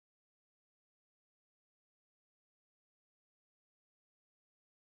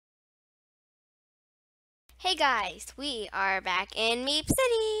Hey guys, we are back in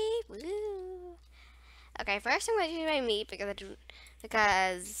MeepCity. Woo! Okay, first I'm going to change my Meep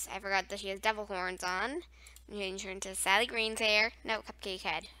because I forgot that she has devil horns on. I'm going to turn to Sally Green's hair. No, Cupcake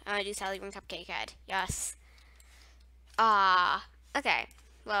Head. I want to do Sally Green Cupcake Head. Yes. Okay.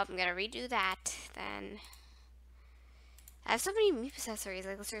 Well, I'm gonna redo that then. I have so many Meep accessories.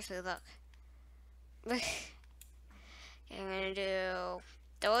 Like, seriously, look. Okay, I'm gonna do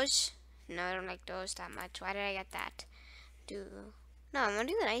Doge. No, I don't like Doge that much. Why did I get that? No, I'm gonna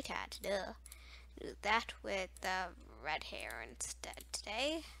do the night hat. Duh. Do that with the red hair instead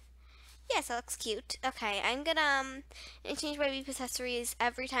today. Yes, that looks cute. Okay, I'm gonna change my Meep accessories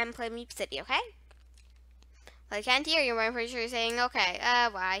every time I play MeepCity, okay? Well, I can't hear you, but I'm pretty sure you're saying okay.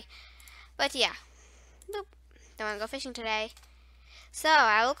 Why? But yeah. Nope. Don't wanna go fishing today. So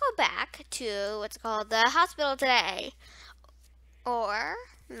I will go back to what's called the hospital today. Or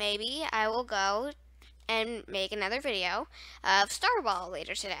maybe I will go and make another video of Starball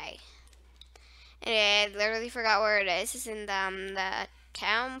later today. And I literally forgot where it is. It's in the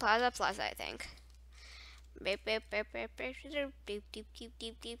Town Plaza, I think. I'm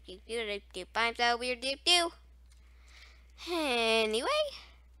so weird. Anyway,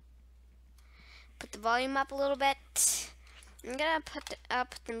 put the volume up a little bit. I'm gonna put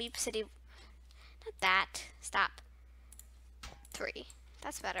up the MeepCity. Not that. Stop. 3.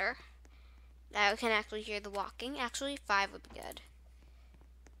 That's better. Now we can actually hear the walking. Actually, 5 would be good.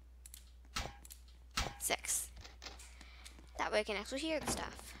 6. That way I can actually hear the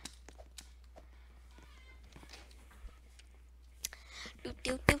stuff. Doop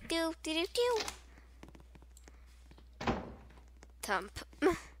doop doop doop doop doop. Thump.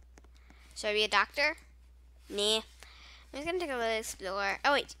 Should I be a doctor? Nah. I'm just gonna take a little explore.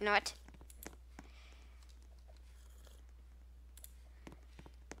 Oh wait, you know what?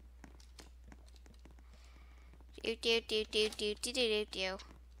 Do do do do do do do do.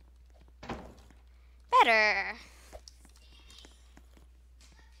 Better.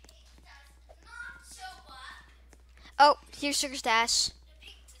 Oh, here's Sugar Stash.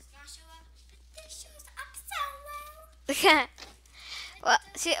 Well,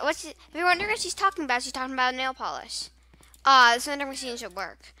 see, if you're wondering what she's talking about nail polish. This vending machine should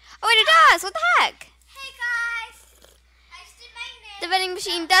work. Oh wait, it does! What the heck? Hey guys! I just did my nails. The vending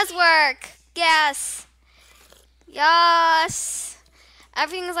machine does work! Yes! Yes!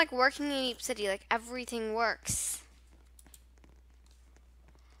 Everything is like working in MeepCity, like everything works.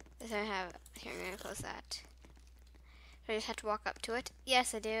 Does I have, here, I'm gonna close that. Do I just have to walk up to it?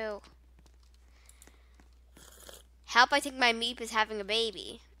 Yes, I do. Help, I think my Meep is having a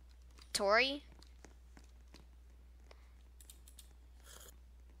baby. Tori?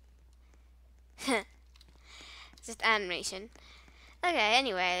 Just animation. Okay,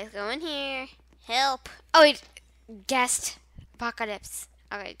 anyway, let's go in here. Help. Oh, wait. Guest. Apocalypse.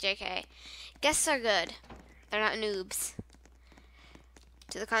 Okay, JK. Guests are good. They're not noobs.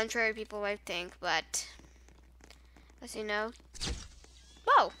 To the contrary, people might think, but as you know.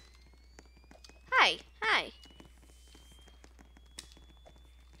 Whoa. Hi. Hi.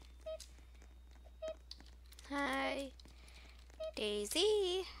 Hi.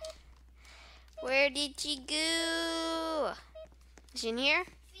 Daisy. Where did she go? Is she in here?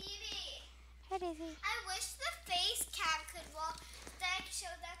 Phoebe, Hi, Daisy. I wish the face cam could walk so that I could show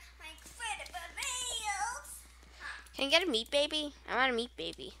them my incredible nails. Can you get a meat baby? I want a meat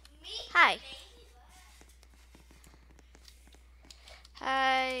baby. Me? Hi.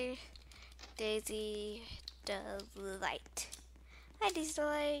 Hi, Daisy Delight. Hi, Daisy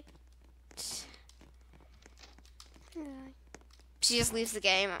Delight. She just leaves the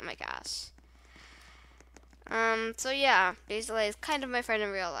game. Oh my gosh. So yeah, Daisy Delight is kind of my friend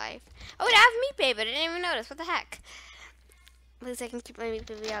in real life. Oh, wait, I have a meat baby. I didn't even notice. What the heck? At least I can keep my meat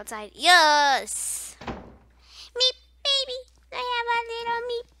baby outside. Yes! Meat baby! I have a little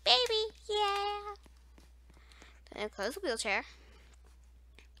meat baby. Yeah! Then I close the wheelchair.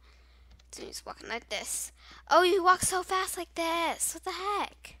 So he's walking like this. Oh, you walk so fast like this. What the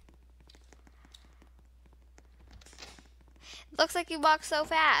heck? Looks like you walk so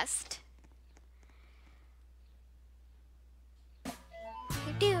fast.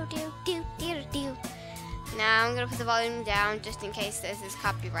 Do do do do do. Now I'm gonna put the volume down just in case this is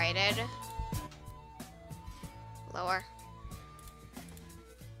copyrighted. Lower.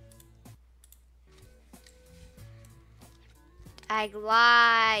 I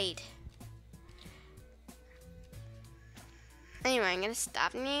glide. Anyway, I'm gonna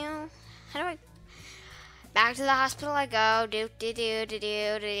stop now. How do I? Back to the hospital I go. Do do do do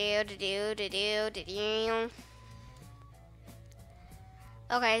do do do do do do do.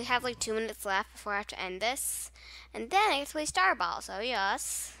 Okay, I have like 2 minutes left before I have to end this. And then I get to play Star Ball, so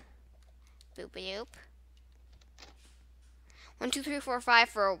yes. Boop boop. 1, 2, 3, 4, 5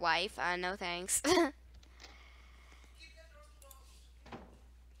 for a wife. No thanks.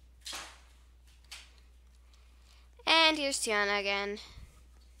 And here's Tiana again.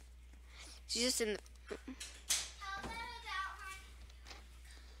 She's just in the...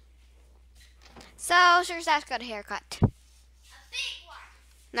 So, Sugar Stash got a haircut. A big one.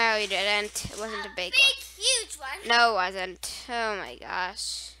 No, you didn't. It wasn't a big big, one. huge one. No, it wasn't. Oh my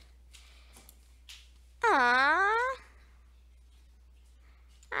gosh. Aww.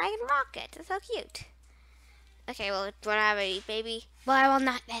 I can rock it. It's so cute. Okay, well, do you want to have a baby? Well, I will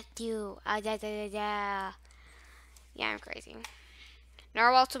not let you. Yeah, I'm crazy.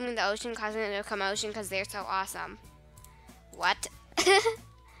 Narwhal swimming in the ocean, causing it to commotion because they're so awesome. What?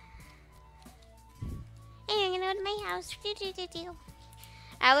 Hey, I'm gonna go to my house.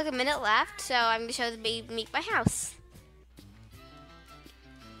 I have like a minute left, so I'm gonna show the baby Meep my house.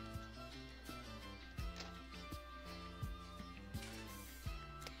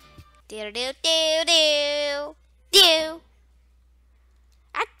 Do do do do do.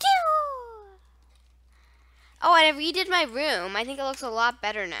 I do. Oh, and I redid my room. I think it looks a lot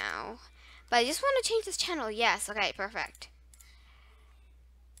better now. But I just want to change this channel. Yes. Okay. Perfect.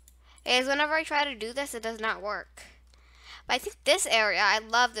 Because whenever I try to do this, it does not work. But I think this area, I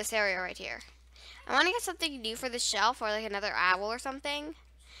love this area right here. I want to get something new for the shelf or like another owl or something.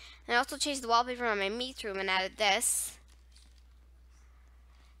 And I also changed the wallpaper on my meat room and added this.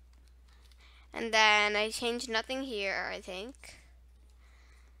 And then I changed nothing here, I think.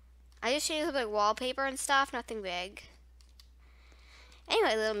 I just changed like wallpaper and stuff, nothing big.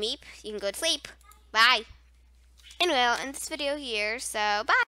 Anyway, little Meep, you can go to sleep. Bye. Anyway, I'll end this video here, so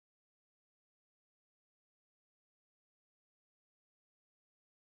bye.